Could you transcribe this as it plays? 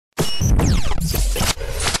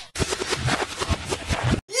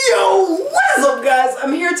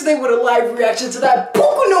today with a live reaction to that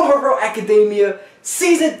Boku no Hero Academia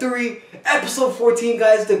Season 3, Episode 14,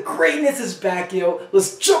 guys. The greatness is back, yo.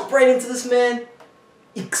 Let's jump right into this, man.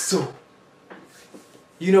 Ikso.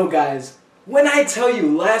 You know, guys, when I tell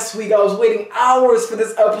you last week I was waiting hours for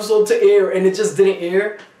this episode to air and it just didn't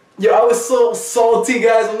air, yo, I was so salty,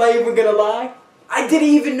 guys. I'm not even gonna lie. I didn't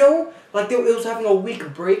even know. Like, it was having a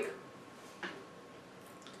week break.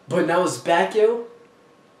 But now it's back, yo.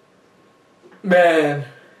 Man,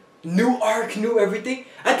 new arc, new everything.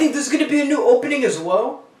 I think there's gonna be a new opening as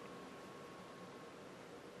well.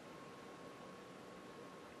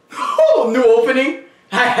 Oh, new opening.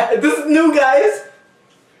 This is new, guys.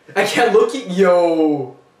 I can't look at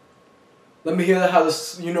yo. Let me hear how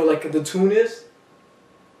this, you know, like the tune is.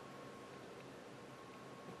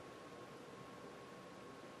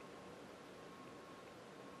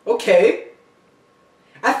 Okay.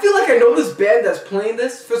 I feel like I know this band that's playing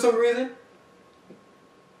this for some reason.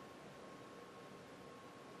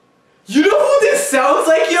 You know who this sounds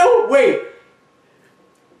like, yo? Wait.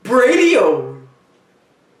 Bradio.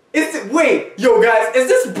 Is it, wait, yo guys, is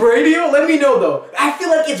this Bradio? Let me know though. I feel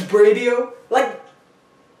like it's Bradio. Like,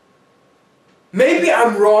 maybe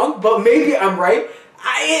I'm wrong, but maybe I'm right.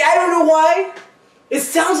 I don't know why. It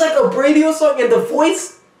sounds like a Bradio song, and the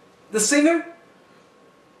voice, the singer.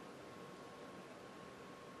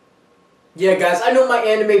 Yeah, guys, I know my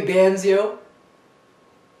anime bands, yo.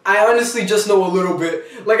 I honestly just know a little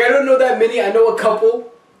bit. Like, I don't know that many. I know a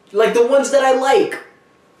couple. Like, the ones that I like.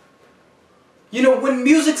 You know, when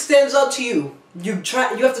music stands out to you, you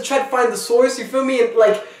have to try to find the source, you feel me? And,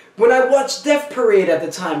 like, when I watched Death Parade at the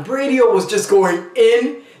time, Bradio was just going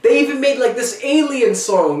in. They even made, like, this alien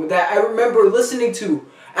song that I remember listening to.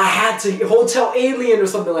 I had to, Hotel Alien or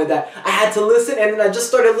something like that. I had to listen, and then I just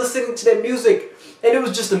started listening to their music. And it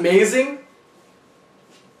was just amazing.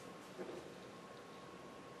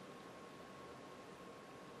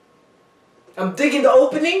 I'm digging the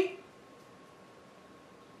opening.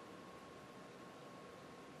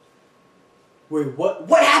 Wait, what?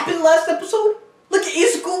 What happened last episode? Look at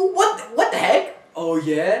Izuku. What the heck? Oh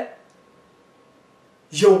yeah.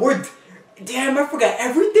 Yo, damn, I forgot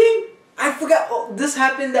everything. I forgot this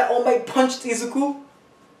happened, that All Might punched Izuku.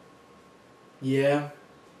 Yeah.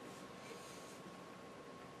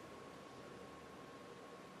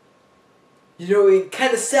 You know, it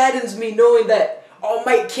kind of saddens me knowing that All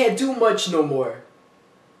Might can't do much no more.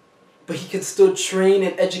 But he can still train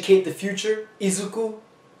and educate the future, Izuku.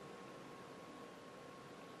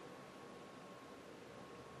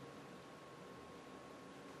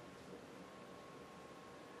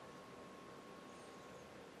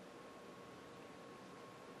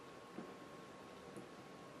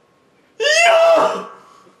 Yeah!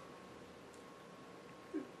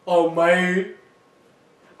 All Might.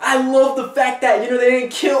 I love the fact that, you know, they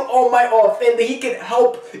didn't kill All Might off and that he can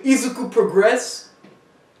help Izuku progress.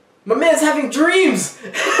 My man's having dreams!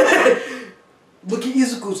 Look at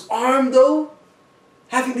Izuku's arm, though.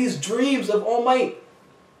 Having these dreams of All Might.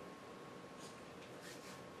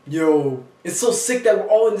 Yo, it's so sick that we're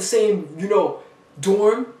all in the same, you know,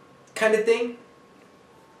 dorm kind of thing.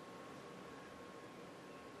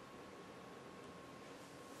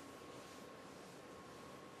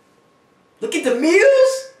 Look at the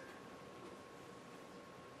meals!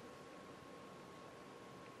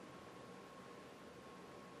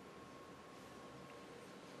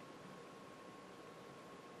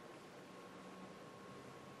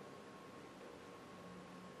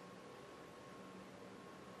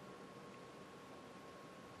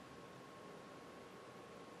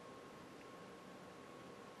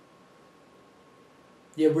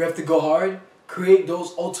 Yeah, we have to go hard, create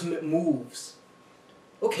those ultimate moves.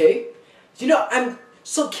 Okay. You know, I'm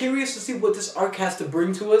so curious to see what this arc has to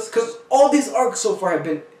bring to us, because all these arcs so far have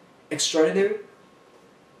been extraordinary.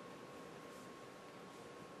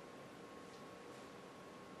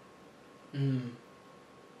 We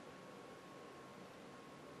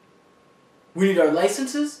need our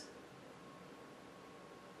licenses.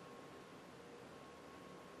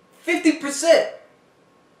 50%.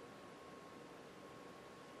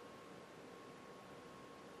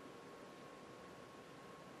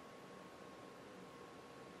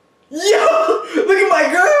 Yo! Look at my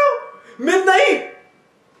girl! Midnight!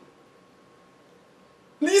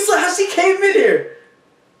 You saw how she came in here!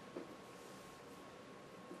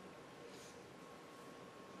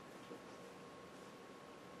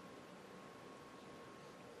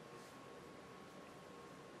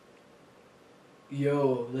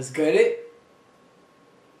 Yo, let's get it.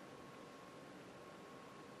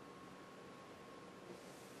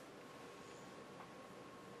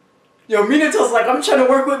 Yo, Minato's like, I'm trying to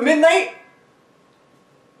work with Midnight.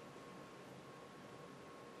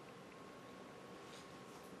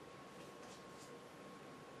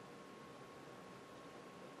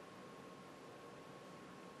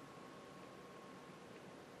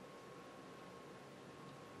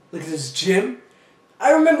 Look at this gym.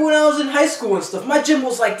 I remember when I was in high school and stuff, my gym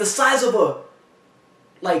was like the size of a,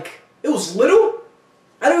 like, it was little.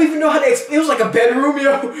 I don't even know how to explain. It was like a bedroom,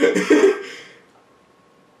 yo.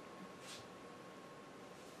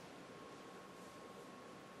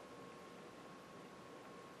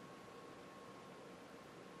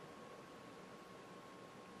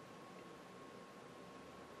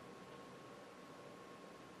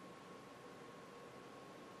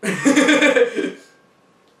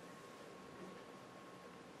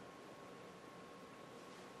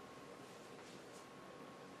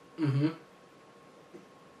 Mm-hmm.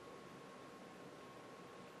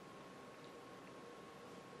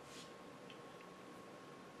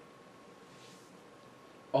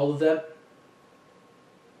 All of them.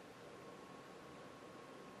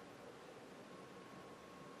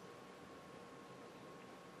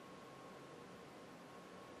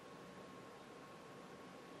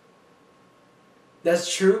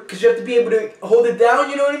 That's true, because you have to be able to hold it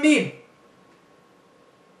down, you know what I mean?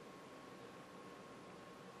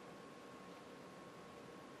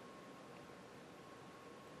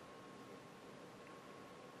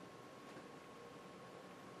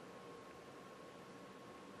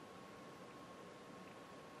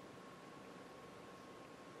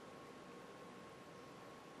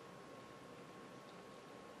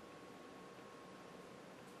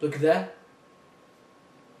 Look at that.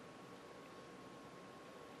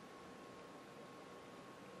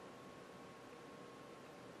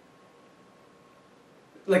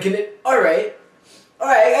 Like in it. Alright.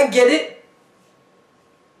 Alright, I get it.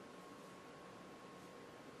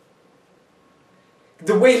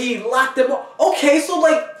 The way he locked them up. Okay, so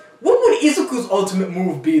like, what would Izuku's ultimate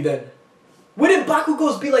move be then? Wouldn't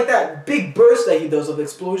Bakugo's be like that big burst that he does of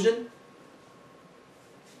explosion?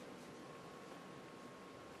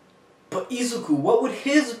 But Izuku, what would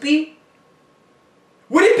his be?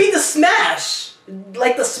 Would it be the smash?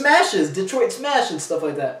 Like the smashes, Detroit Smash and stuff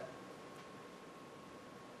like that.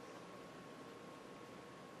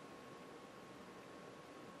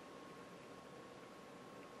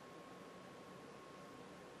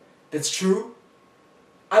 That's true.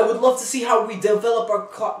 I would love to see how we develop our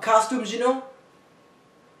costumes, you know?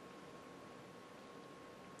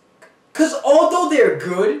 Because although they're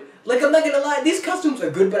good, like I'm not gonna lie, these costumes are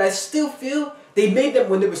good, but I still feel they made them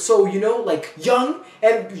when they were so, you know, like young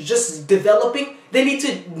and just developing. They need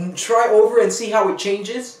to try over and see how it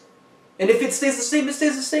changes. And if it stays the same, it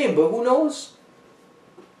stays the same, but who knows?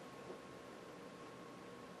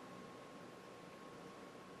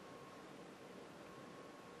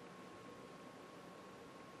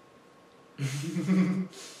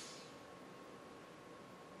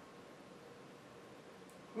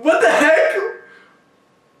 What the heck?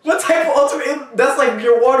 What type of ultimate? That's like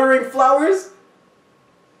you're watering flowers?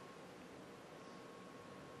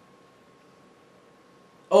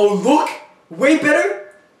 Oh, look! Way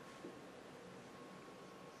better?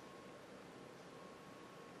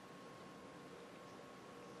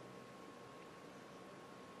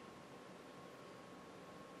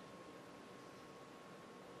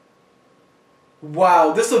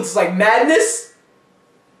 Wow, this looks like madness?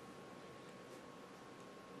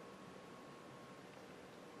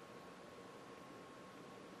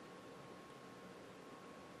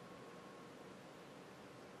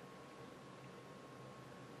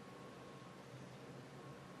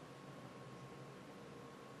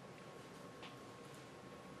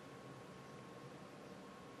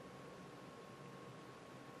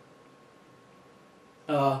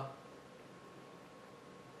 Uh,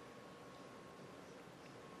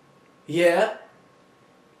 yeah.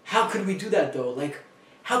 How could we do that though? Like,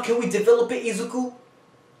 how can we develop it, Izuku?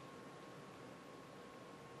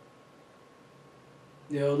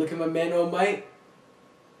 Yo, look at my man All Might.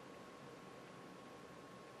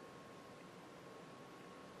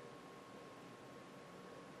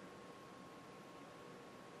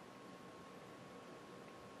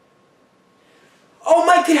 All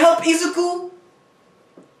Might can help Izuku?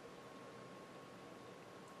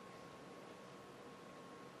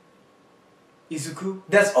 Izuku?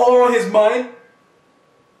 That's all on his mind?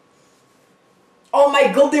 All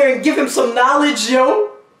Might go there and give him some knowledge,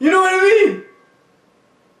 yo? You know what I mean?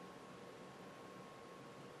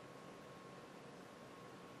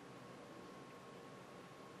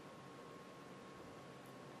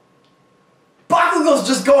 Bakugo's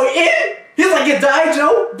just going in? He's like, you died,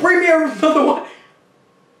 Joe? Bring me another one.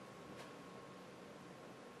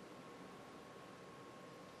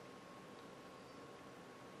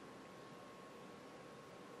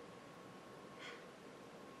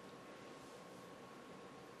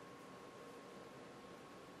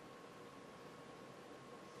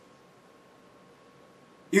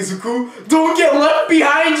 Izuku, don't get left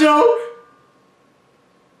behind, yo!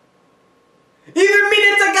 Even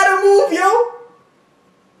minutes I gotta move, yo!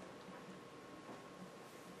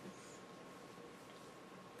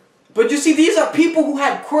 But you see, these are people who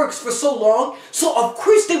had quirks for so long, so of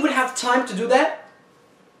course they would have time to do that.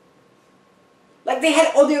 Like, they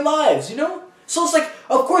had all their lives, you know? So it's like,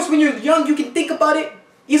 of course, when you're young, you can think about it.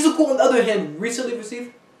 Izuku, on the other hand, recently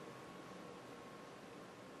received.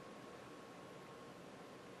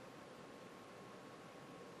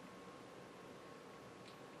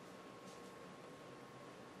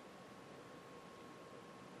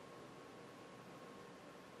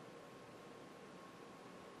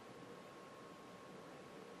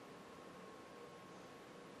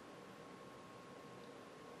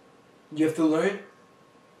 You have to learn.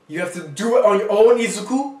 You have to do it on your own,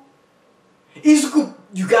 Izuku. Izuku,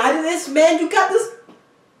 you got this, man. You got this.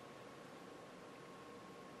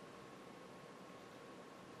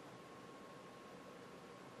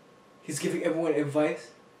 He's giving everyone advice.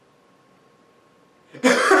 My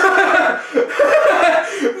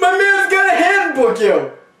man's got a handbook,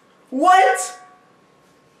 yo. What?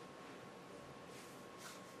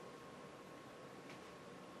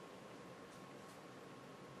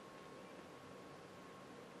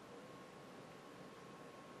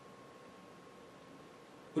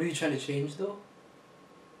 What are you trying to change, though?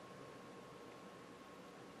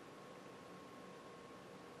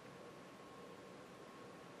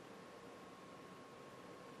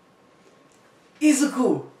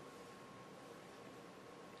 Izuku!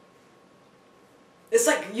 It's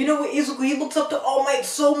like, you know what, Izuku, he looks up to All Might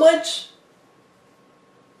so much.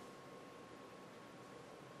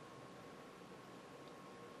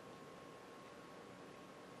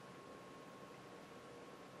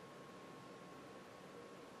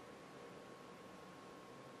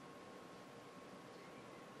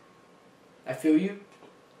 I feel you.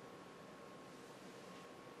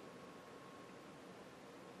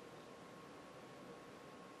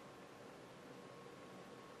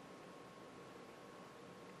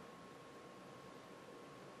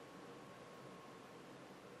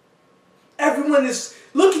 Everyone is,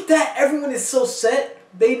 look at that, everyone is so set,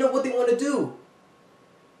 they know what they want to do.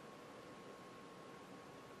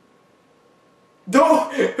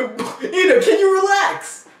 Don't, Ina, can you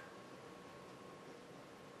relax?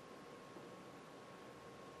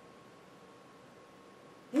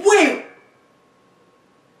 Wait!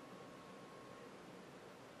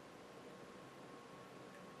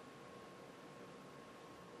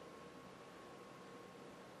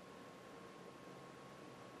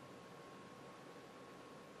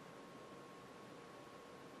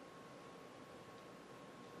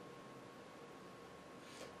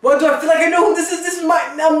 Why do I feel like I know who this is? This is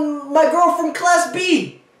my girl from Class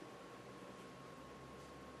B.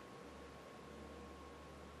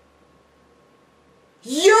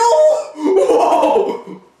 Yo!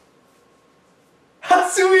 Whoa!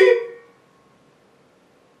 Hatsui?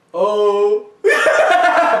 Oh.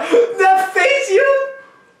 That face, yo!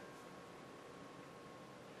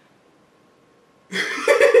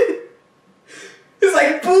 It's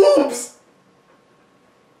like boobs!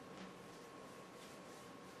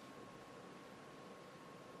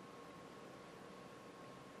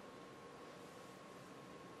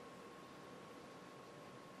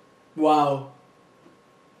 Wow.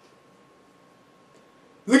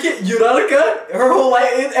 Look at Uraraka, her whole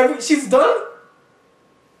life, she's done?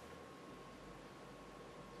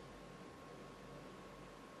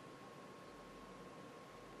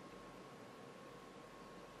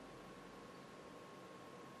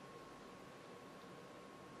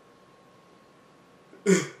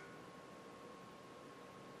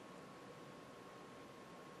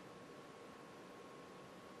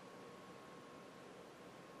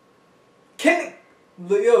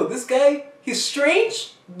 Yo, this guy, he's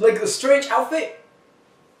strange? Like a strange outfit?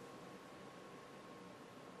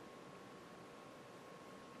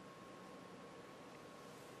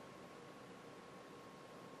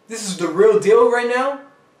 This is the real deal right now?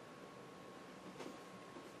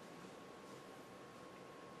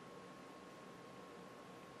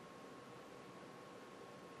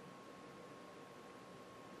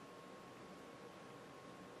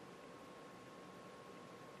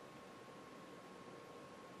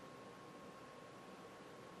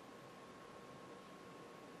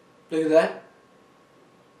 Look at that.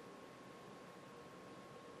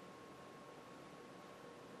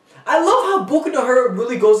 I love how Boku no Hero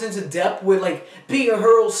really goes into depth with like being a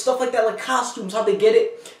hero, stuff like that, like costumes, how they get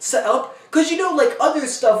it set up. Cause you know, like other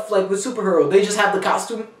stuff like with superhero, they just have the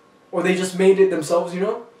costume or they just made it themselves, you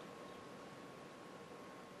know?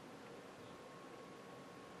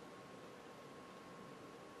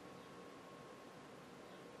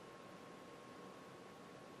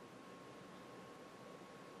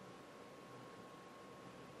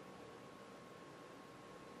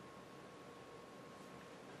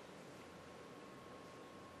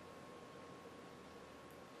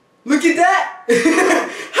 Look at that!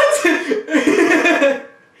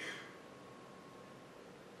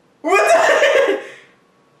 What the?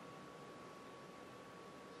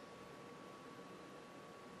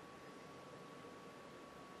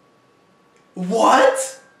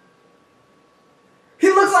 What? He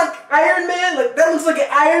looks like Iron Man? Like, that looks like an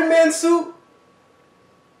Iron Man suit?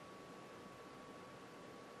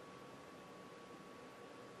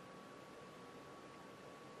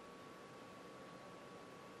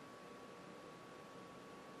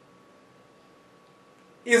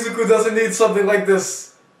 Izuku doesn't need something like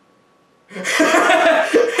this. What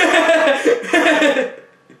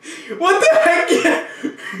the heck?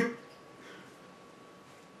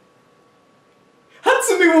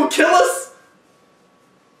 Hatsumi will kill us?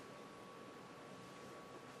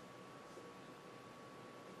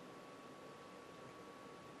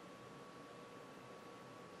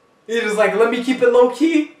 He's just like, let me keep it low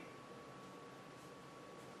key.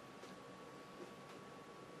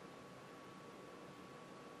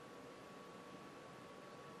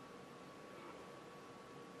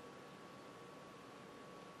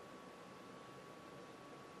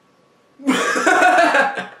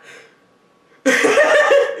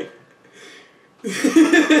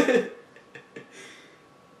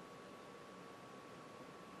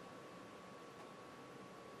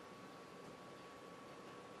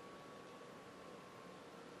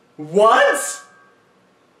 What?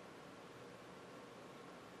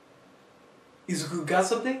 Izuku got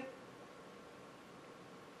something?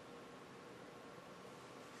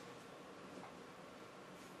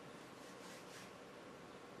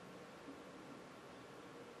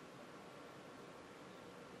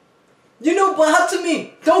 You know, but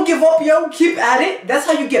Hatsumi, don't give up, yo. Keep at it. That's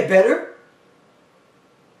how you get better.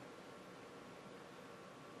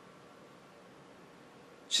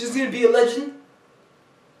 She's gonna be a legend.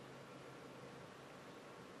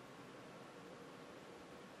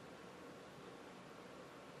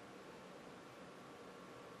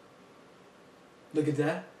 Look at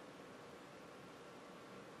that.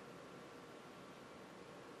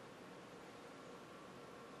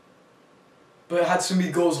 But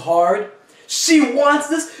Hatsumi goes hard. She wants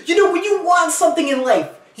this. You know, when you want something in life,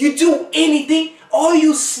 you do anything. All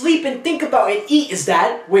you sleep and think about and eat is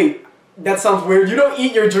that. Wait, that sounds weird. You don't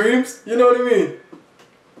eat your dreams? You know what I mean?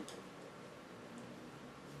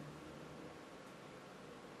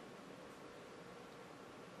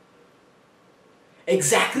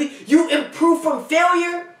 Exactly. You improve from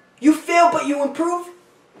failure. You fail, but you improve.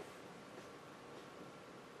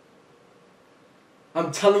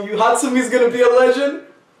 I'm telling you, Hatsumi's gonna be a legend.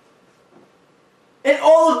 And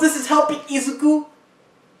all of this is helping Izuku.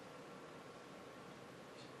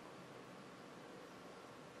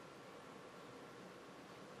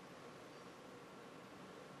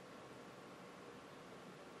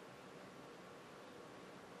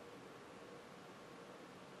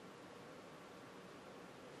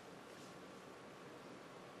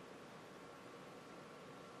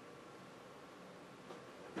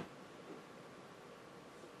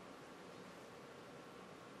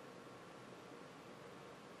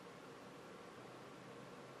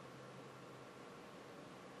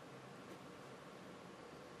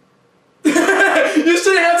 You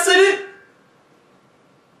shouldn't have said it.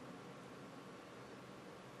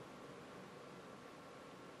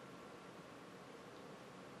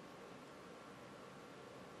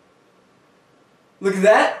 Look at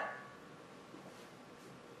that.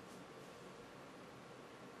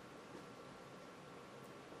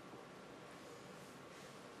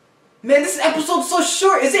 Man, this episode's so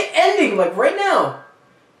short. Is it ending like right now?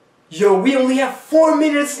 Yo, we only have 4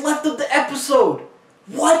 minutes left of the episode.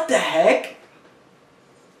 What the heck?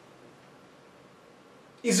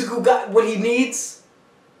 Izuku got what he needs.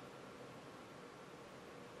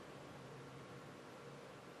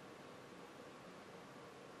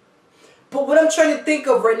 But what I'm trying to think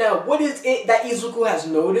of right now, what is it that Izuku has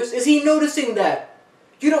noticed? Is he noticing that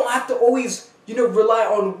you don't have to always, rely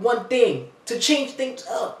on one thing to change things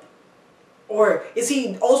up? Or is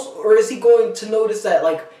he going to notice that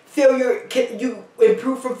like failure, can you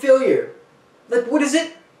improve from failure? Like, what is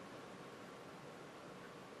it?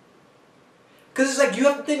 Because it's like, you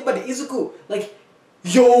have to think about it, Izuku. Like,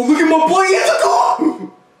 yo, look at my boy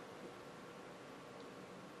Izuku!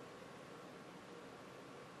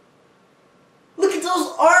 Look at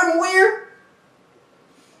those arm wear.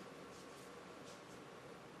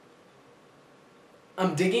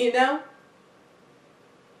 I'm digging it now.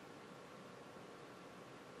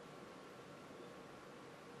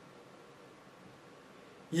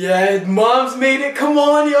 Yeah, mom's made it. Come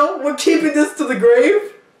on, yo. We're keeping this to the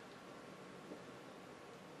grave.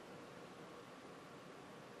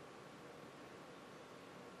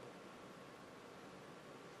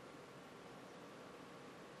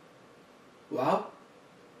 wow.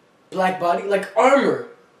 Black body, like armor.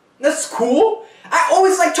 That's cool. I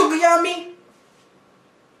always like Tokoyami.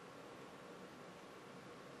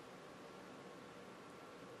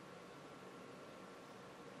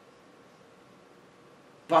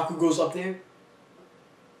 Boku goes up there.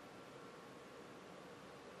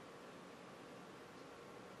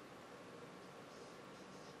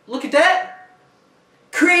 Look at that!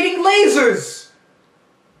 Creating lasers!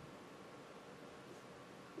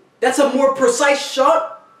 That's a more precise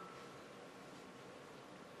shot.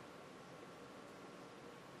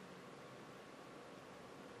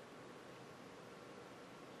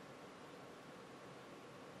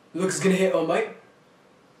 Looks gonna hit All Might.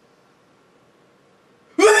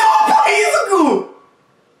 Izuku!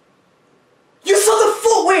 You saw the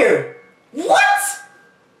footwear! What?!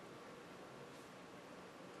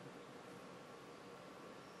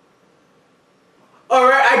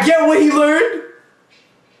 Alright, I get what he learned.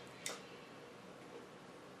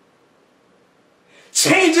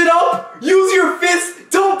 Change it up! Use your fists!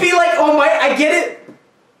 Don't be like, oh my, I get it!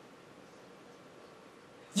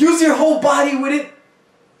 Use your whole body with it.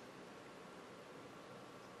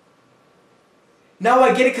 Now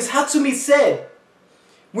I get it, because Hatsumi said,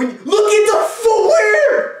 look at the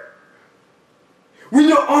footwear! When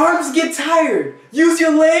your arms get tired, use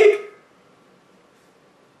your leg.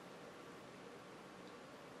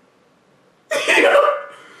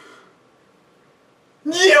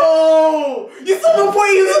 Yo! You saw my boy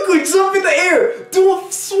Izuku jump in the air, do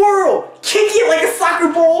a swirl, kick it like a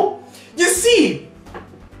soccer ball. You see,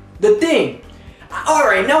 the thing.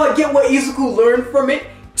 Alright, now I get what Izuku learned from it.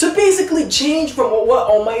 To basically change from what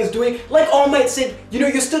All Might is doing, like All Might said, you know,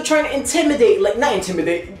 you're still trying to intimidate, like not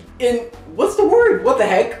intimidate, what's the word? What the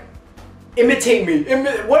heck? Imitate me.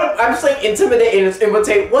 What I'm saying intimidate and it's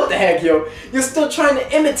imitate. What the heck, yo? You're still trying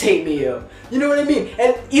to imitate me, yo. You know what I mean?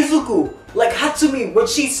 And Izuku, like Hatsumi, what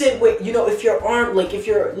she said, wait, you know, if your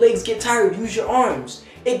legs get tired, use your arms.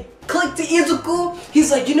 It clicked to Izuku. He's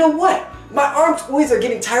like, you know what? My arms always are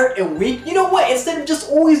getting tired and weak. You know what? Instead of just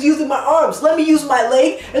always using my arms, let me use my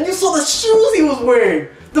leg. And you saw the shoes he was wearing.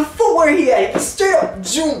 The footwear he had. He straight up,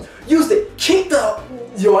 zoom, used it, kicked up.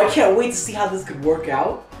 Yo, I can't wait to see how this could work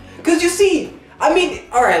out. Because you see, I mean,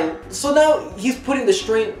 alright, so now he's putting the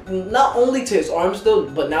strain not only to his arms though,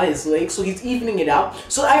 but now his legs. So he's evening it out.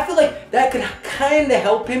 So I feel like that could kind of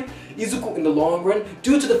help him, Izuku, in the long run,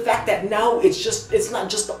 due to the fact that now it's not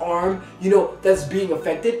just the arm, you know, that's being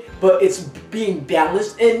affected, but it's being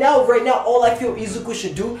balanced. And now, right now, all I feel Izuku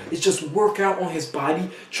should do is just work out on his body,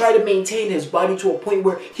 try to maintain his body to a point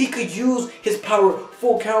where he could use his power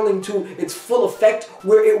full counting to its full effect,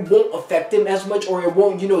 where it won't affect him as much, or it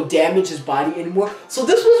won't, you know, damage his body anymore. So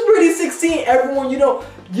this was pretty sick seeing everyone,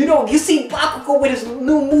 you see Bakugo with his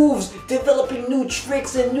new moves, developing new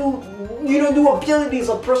tricks and new abilities,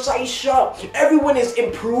 a precise shot. Everyone is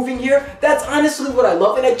improving here. That's honestly what I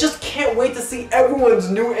love, and I just can't wait to see everyone's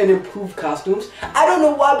new and improved costumes. I don't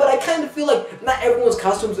know why, but I kind of feel like not everyone's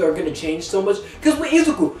costumes are gonna change so much. Because with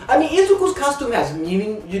Izuku, I mean, Izuku's costume has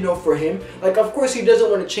meaning, you know, for him. Like, of course, he doesn't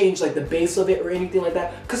want to change like the base of it or anything like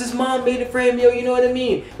that, because his mom made it for him, yo. You know what I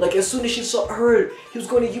mean? Like, as soon as she heard he was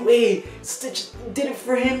going to UA, Stitch did it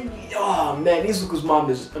for him. Oh man, Izuku's mom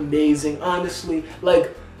is amazing. Honestly,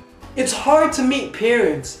 like, it's hard to meet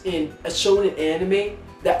parents in a shonen anime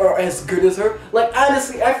that are as good as her. Like,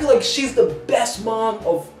 honestly, I feel like she's the best mom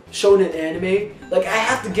of shonen anime. Like, I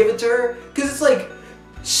have to give it to her, because it's like,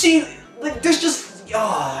 there's just,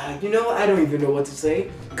 you know, I don't even know what to say.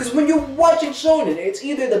 Because when you're watching shonen, it's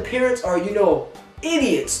either the parents are, you know,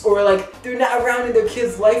 idiots, or like, they're not around in their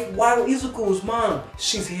kid's life. While Izuku's mom,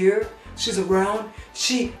 she's here, she's around,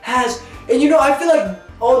 she has, and you know, I feel like,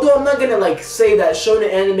 although I'm not gonna like say that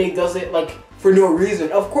shonen anime does it like for no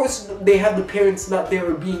reason. Of course, they have the parents not there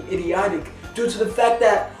or being idiotic, due to the fact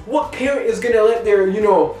that what parent is gonna let their, you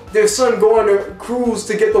know, their son go on a cruise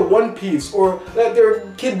to get the One Piece, or let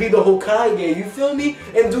their kid be the Hokage, you feel me,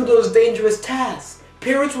 and do those dangerous tasks?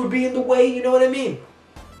 Parents would be in the way, you know what I mean?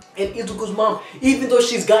 And Izuku's mom, even though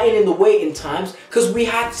she's gotten in the way in times, because we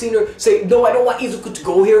have seen her say, no, I don't want Izuku to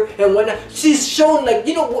go here and whatnot, she's shown, like,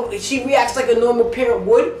 you know, she reacts like a normal parent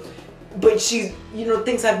would, but she's, you know,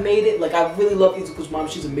 things have made it. Like, I really love Izuku's mom,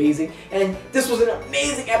 she's amazing, and this was an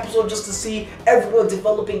amazing episode just to see everyone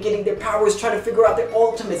developing, getting their powers, trying to figure out their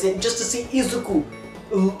ultimates, and just to see Izuku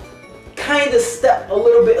kind of step a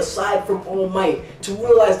little bit aside from All Might to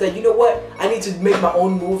realize that, you know what, I need to make my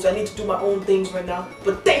own moves, I need to do my own things right now.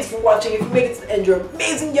 But thanks for watching. If you made it to the end, you're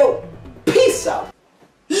amazing, yo. Peace out.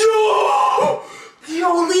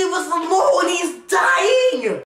 Yo, leave us alone, he's dying.